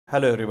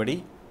Hello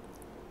everybody,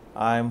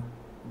 I am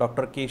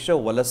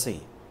Dr.K.G.Valase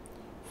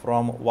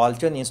from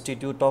Walchand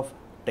Institute of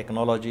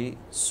Technology,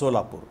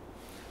 Solapur.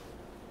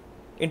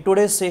 In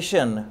today's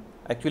session,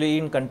 actually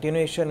in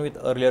continuation with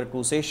earlier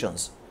two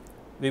sessions,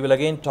 we will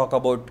again talk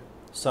about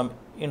some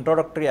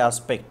introductory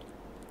aspect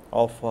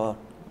of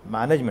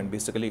management,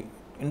 basically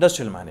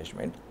industrial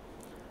management.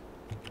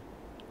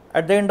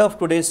 At the end of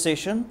today's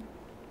session,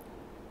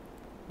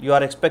 you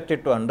are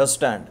expected to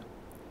understand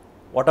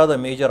what are the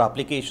major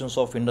applications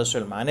of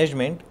industrial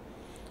management,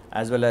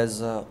 as well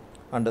as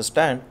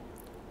understand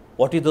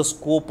what is the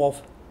scope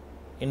of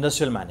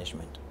industrial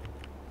management.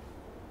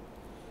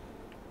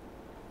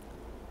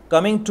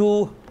 Coming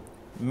to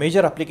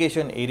major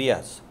application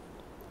areas,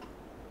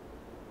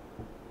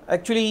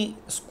 actually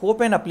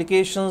scope and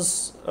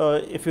applications,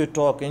 if you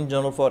talk in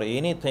general for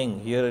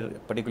anything here,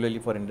 particularly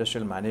for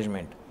industrial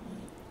management,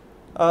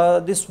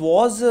 this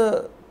was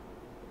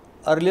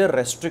earlier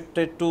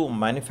restricted to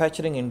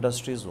manufacturing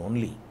industries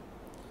only.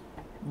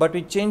 But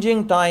with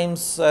changing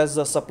times, as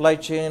the supply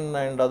chain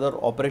and other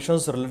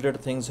operations related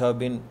things have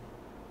been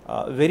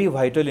very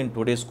vital in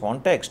today's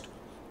context,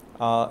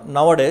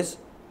 nowadays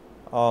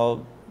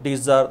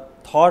these are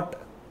thought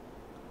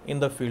in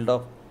the field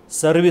of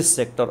service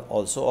sector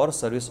also, or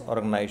service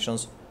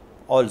organizations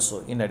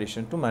also, in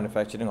addition to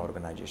manufacturing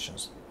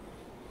organizations.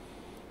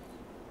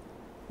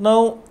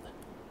 Now,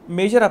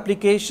 major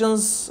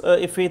applications,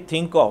 if we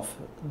think of,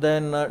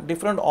 then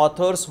different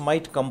authors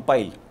might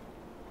compile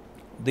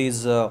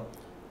these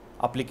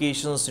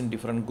applications in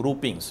different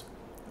groupings.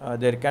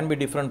 There can be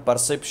different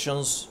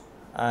perceptions,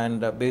 and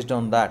based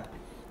on that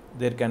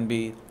there can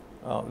be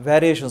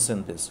variations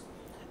in this.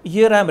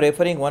 Here I am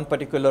referring one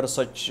particular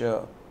such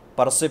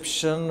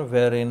perception,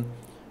 wherein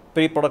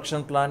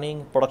pre-production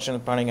planning,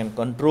 production planning and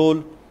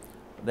control,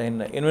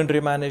 then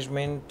inventory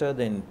management,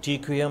 then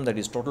TQM, that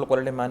is total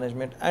quality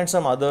management, and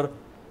some other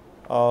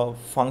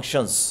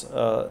functions.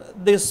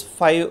 These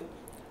 5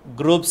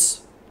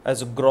 groups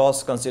as a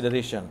gross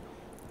consideration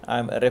I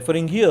am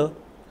referring here,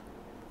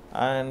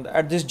 and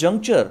at this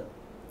juncture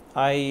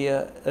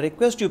I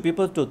request you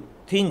people to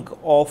think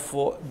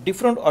of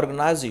different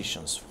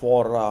organizations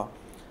for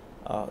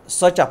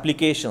such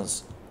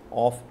applications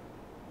of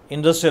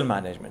industrial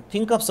management.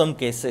 Think of some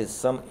cases,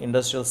 some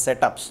industrial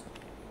setups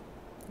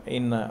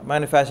in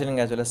manufacturing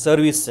as well as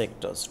service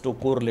sectors to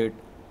correlate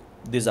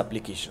these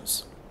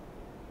applications.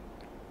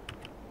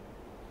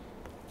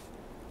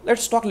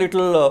 Let's talk a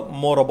little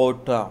more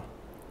about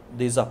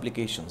these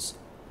applications.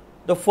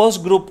 The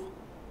first group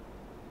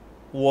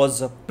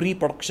was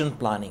pre-production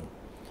planning.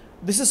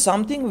 This is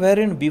something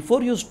wherein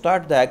before you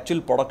start the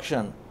actual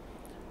production,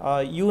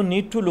 you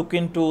need to look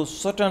into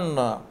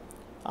certain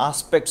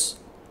aspects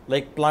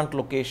like plant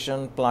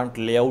location, plant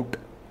layout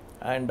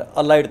and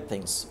allied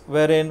things,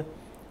 wherein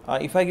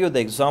if I give the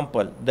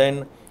example,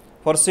 then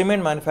for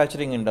cement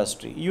manufacturing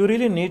industry, you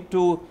really need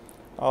to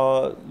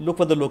look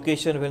for the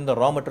location when the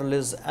raw material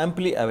is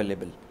amply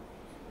available.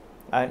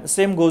 And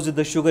same goes with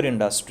the sugar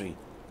industry,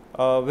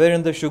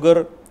 wherein the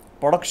sugar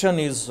production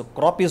is,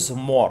 crop is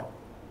more,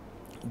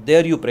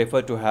 there you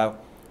prefer to have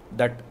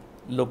that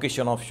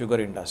location of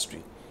sugar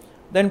industry.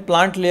 Then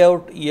plant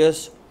layout,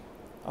 yes,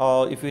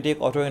 if you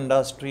take auto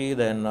industry,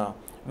 then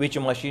which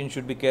machine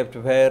should be kept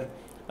where,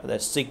 the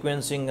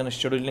sequencing and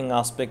scheduling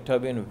aspect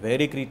have been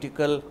very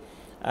critical,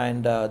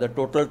 and the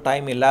total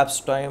time,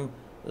 elapsed time,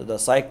 the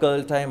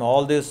cycle time,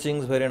 all these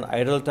things, wherein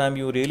idle time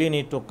you really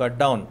need to cut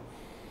down.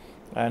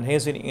 And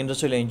hence in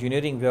industrial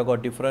engineering we have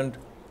got different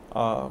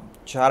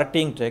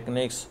charting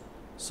techniques,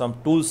 some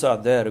tools are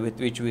there with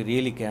which we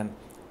really can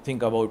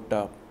think about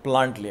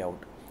plant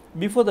layout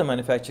before the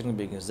manufacturing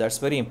begins. That's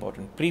very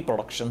important,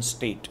 pre-production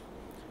state.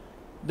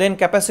 Then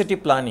capacity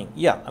planning.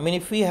 Yeah, I mean,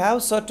 if we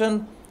have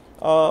certain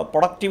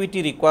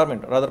productivity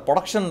requirement, rather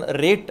production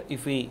rate,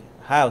 if we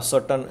have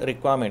certain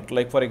requirement,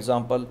 like for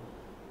example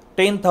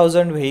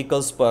 10,000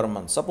 vehicles per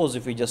month, suppose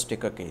if we just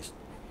take a case,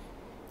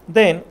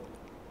 then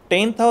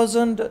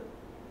 10,000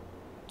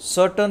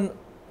 certain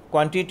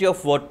quantity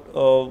of what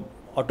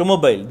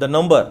automobile, the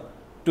number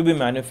to be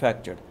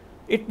manufactured,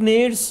 it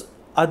needs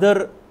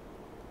other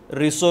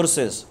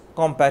resources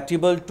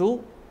compatible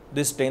to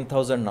this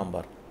 10,000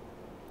 number.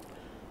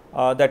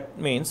 That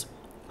means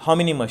how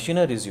many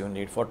machineries you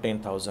need for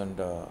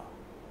 10,000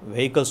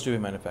 vehicles to be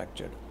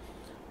manufactured,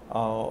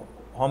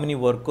 how many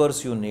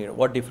workers you need,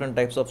 what different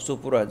types of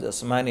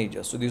supervisors,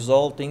 managers. So these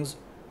all things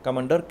come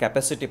under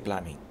capacity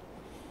planning.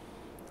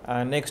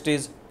 And next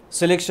is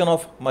selection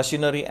of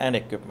machinery and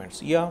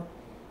equipments. Yeah,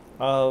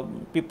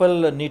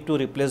 people need to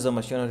replace the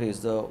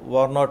machineries, the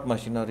worn out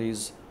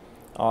machineries,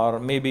 or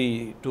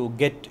maybe to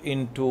get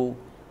into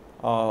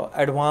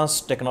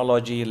advanced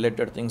technology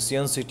related things,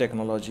 CNC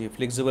technology,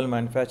 flexible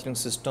manufacturing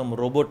system,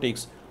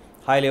 robotics,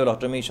 high level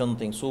automation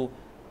things. So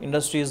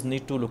industries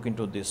need to look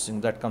into this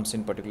thing. That comes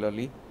in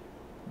particularly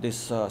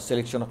this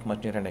selection of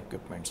machinery and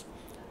equipments.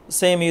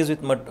 Same is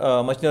with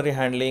machinery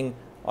handling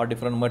or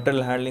different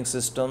material handling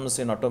systems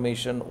in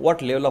automation.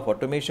 What level of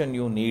automation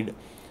you need,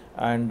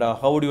 and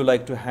how would you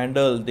like to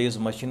handle these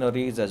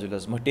machineries as well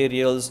as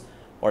materials,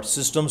 what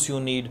systems you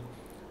need.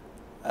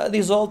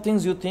 These all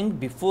things you think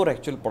before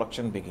actual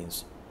production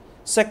begins.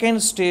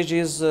 Second stage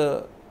is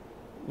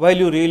while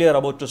you really are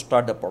about to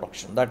start the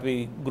production, that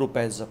we group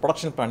as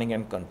production planning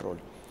and control.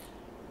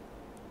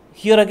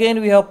 Here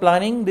again we have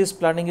planning. This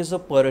planning is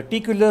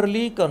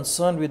particularly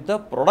concerned with the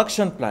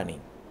production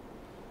planning,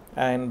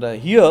 and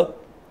here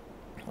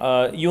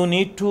you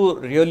need to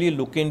really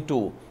look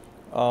into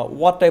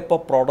what type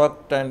of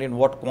product and in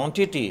what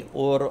quantity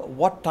or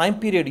what time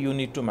period you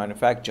need to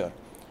manufacture.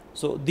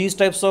 So these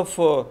types of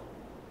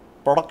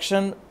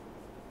production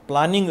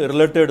planning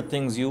related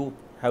things you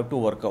have to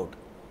work out.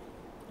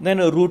 Then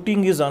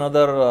routing is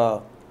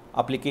another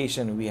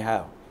application we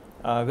have,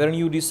 wherein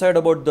you decide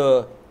about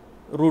the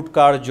route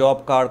card,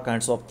 job card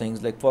kinds of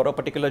things, like for a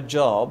particular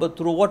job,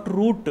 through what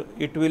route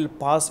it will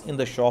pass in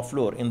the shop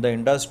floor, in the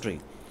industry,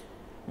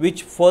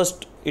 which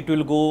first it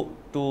will go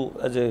to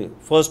as a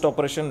first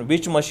operation,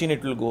 which machine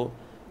it will go,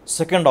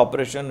 second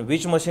operation,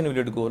 which machine will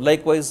it go,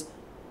 likewise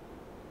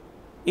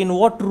in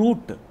what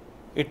route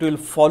it will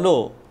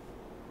follow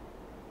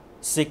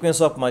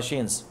sequence of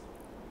machines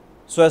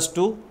so as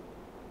to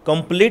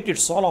complete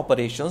its all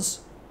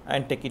operations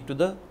and take it to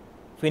the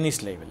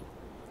finish level.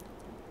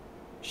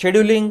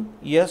 Scheduling,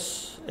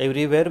 yes,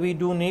 everywhere we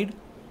do need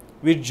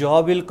which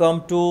job will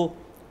come to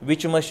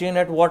which machine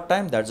at what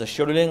time. That's a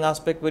scheduling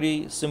aspect,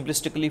 very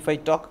simplistically if I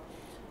talk.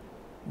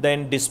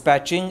 Then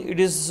dispatching, it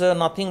is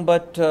nothing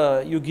but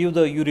you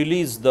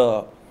release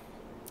the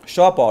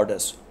shop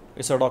orders.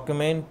 It's a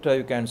document,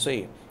 you can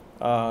say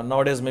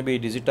nowadays maybe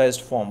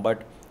digitized form,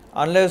 but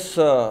unless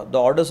the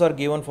orders are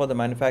given for the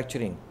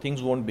manufacturing,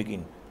 things won't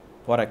begin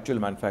for actual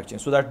manufacturing.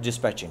 So that's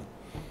dispatching.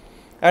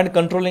 And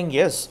controlling,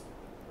 yes,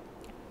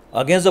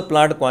 against the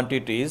planned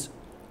quantities,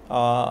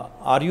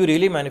 are you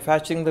really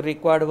manufacturing the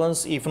required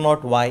ones? If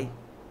not, why?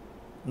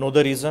 Know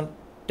the reason,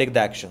 take the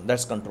action.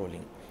 That's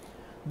controlling.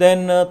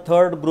 Then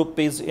third group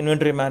is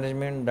inventory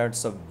management.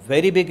 That's a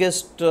very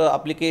biggest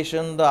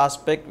application, the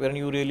aspect where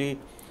you really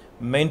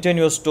maintain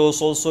your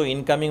stores, also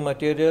incoming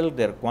material,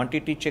 their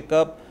quantity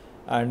checkup,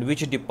 and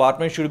which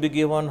department should be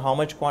given, how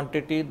much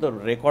quantity, the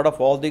record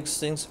of all these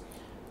things.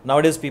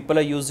 Nowadays people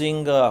are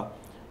using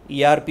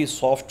ERP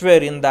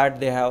software, in that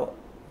they have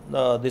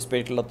this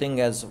particular thing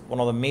as one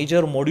of the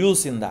major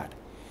modules in that,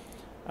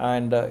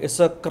 and it's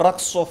a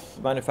crux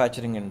of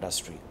manufacturing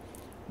industry.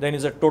 Then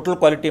is a total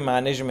quality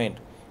management.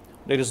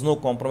 There is no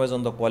compromise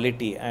on the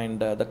quality, and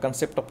the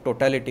concept of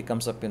totality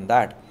comes up in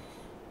that,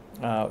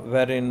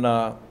 wherein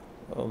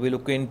we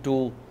look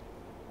into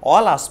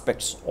all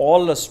aspects,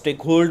 all the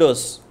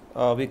stakeholders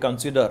we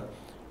consider,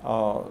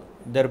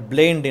 they're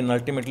blend in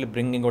ultimately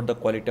bringing out the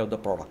quality of the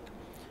product.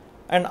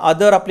 And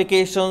other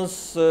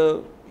applications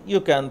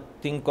you can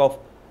think of,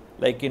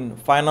 like in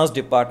finance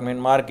department,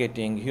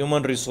 marketing,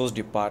 human resource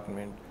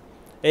department,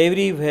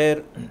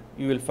 everywhere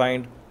you will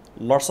find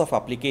lots of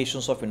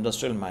applications of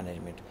industrial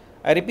management.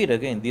 I repeat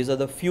again, these are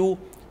the few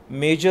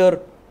major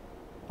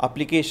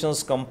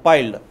applications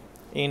compiled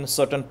in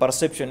certain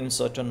perception, in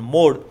certain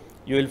mode.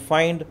 You will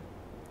find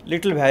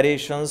little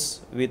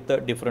variations with the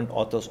different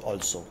authors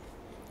also.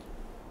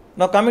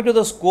 Now coming to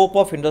the scope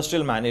of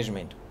industrial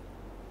management.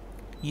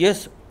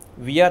 Yes,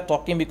 we are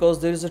talking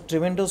because there is a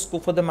tremendous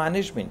scope for the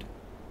management.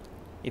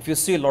 If you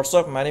see, lots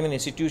of management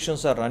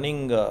institutions are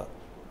running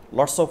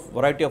lots of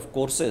variety of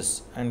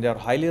courses, and they are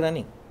highly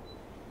running.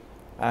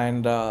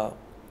 And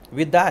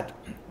with that,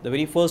 the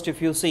very first,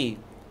 if you see,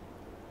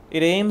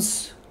 it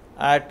aims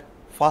at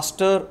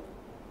faster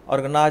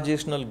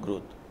organizational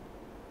growth.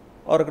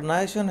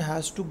 Organization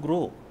has to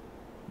grow.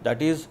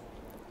 That is,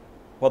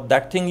 for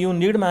that thing you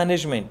need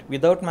management.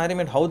 Without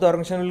management, how the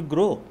organization will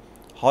grow?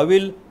 How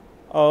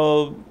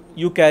will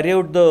you carry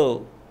out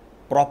the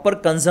proper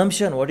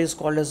consumption, what is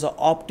called as the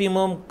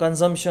optimum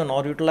consumption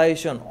or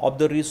utilization of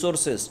the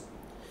resources?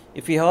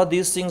 If you have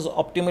these things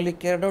optimally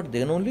carried out,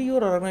 then only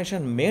your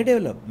organization may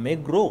develop, may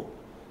grow.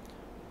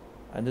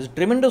 And there is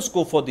tremendous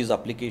scope for these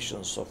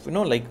applications of,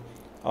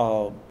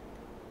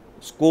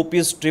 scope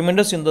is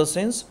tremendous in the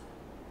sense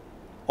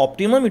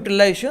optimum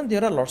utilization.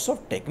 There are lots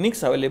of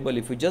techniques available.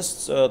 If you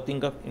just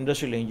think of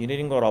industrial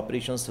engineering or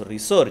operations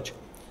research,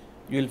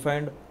 you will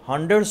find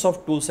hundreds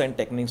of tools and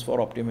techniques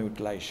for optimum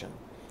utilization.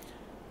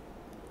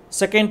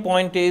 Second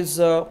point is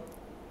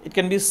it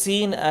can be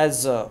seen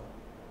as a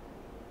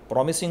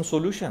promising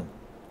solution.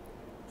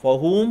 For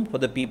whom? For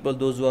the people,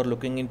 those who are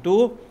looking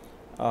into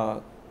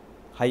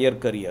higher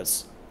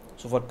careers.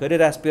 So for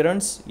career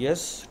aspirants,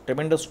 yes,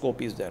 tremendous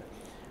scope is there.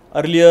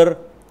 Earlier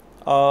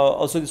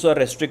also these were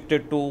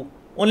restricted to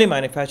only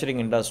manufacturing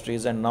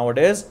industries, and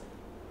nowadays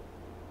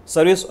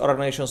service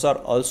organizations are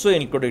also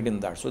included in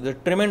that. So there is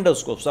tremendous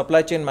scope.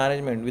 Supply chain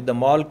management with the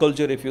mall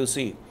culture, if you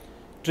see,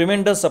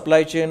 tremendous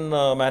supply chain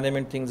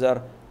management things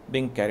are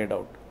being carried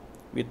out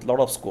with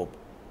lot of scope.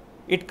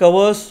 It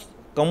covers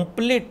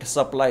complete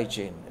supply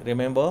chain.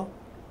 Remember,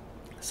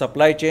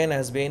 supply chain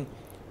has been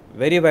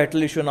very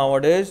vital issue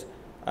nowadays,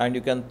 and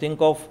you can think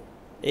of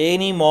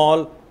any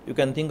mall, you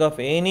can think of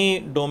any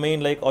domain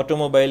like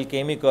automobile,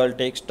 chemical,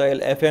 textile,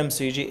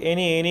 FMCG,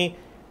 any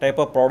type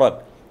of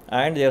product,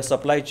 and their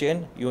supply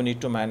chain you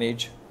need to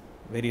manage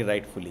very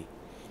rightfully.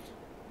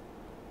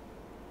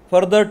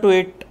 Further to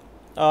it,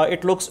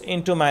 it looks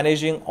into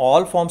managing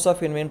all forms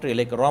of inventory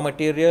like raw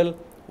material,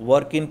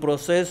 work in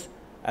process,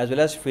 as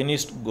well as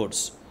finished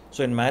goods.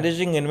 So in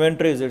managing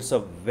inventories, it's a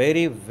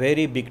very,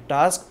 very big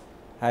task,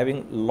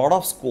 having a lot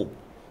of scope.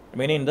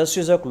 Many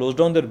industries have closed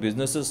down their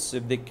businesses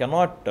if they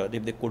cannot,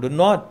 if they could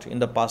not in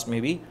the past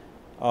maybe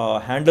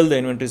handle the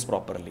inventories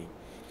properly.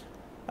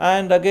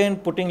 And again,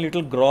 putting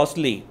little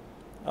grossly,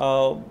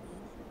 uh,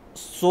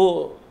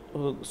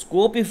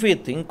 scope if we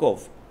think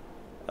of,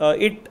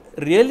 it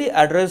really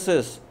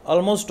addresses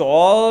almost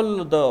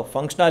all the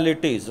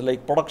functionalities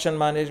like production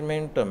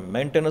management,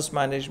 maintenance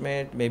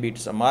management, maybe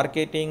it's a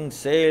marketing,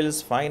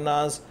 sales,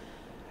 finance,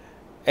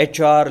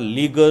 HR,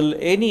 legal,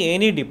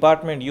 any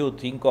department you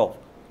think of.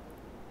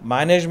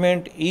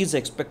 Management is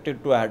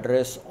expected to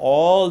address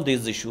all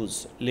these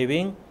issues,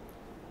 leaving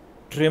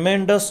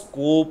tremendous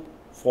scope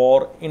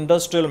for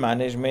industrial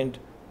management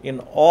in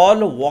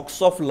all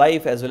walks of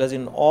life as well as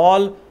in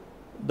all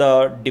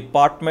the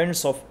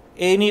departments of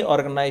any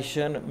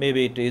organization,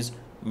 maybe it is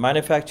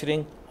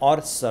manufacturing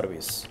or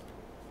service.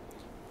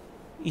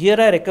 Here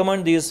I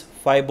recommend these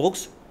 5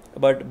 books,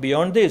 but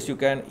beyond this you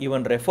can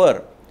even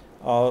refer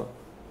uh,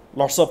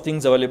 lots of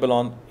things available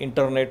on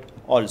internet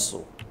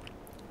also.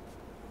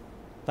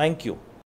 Thank you.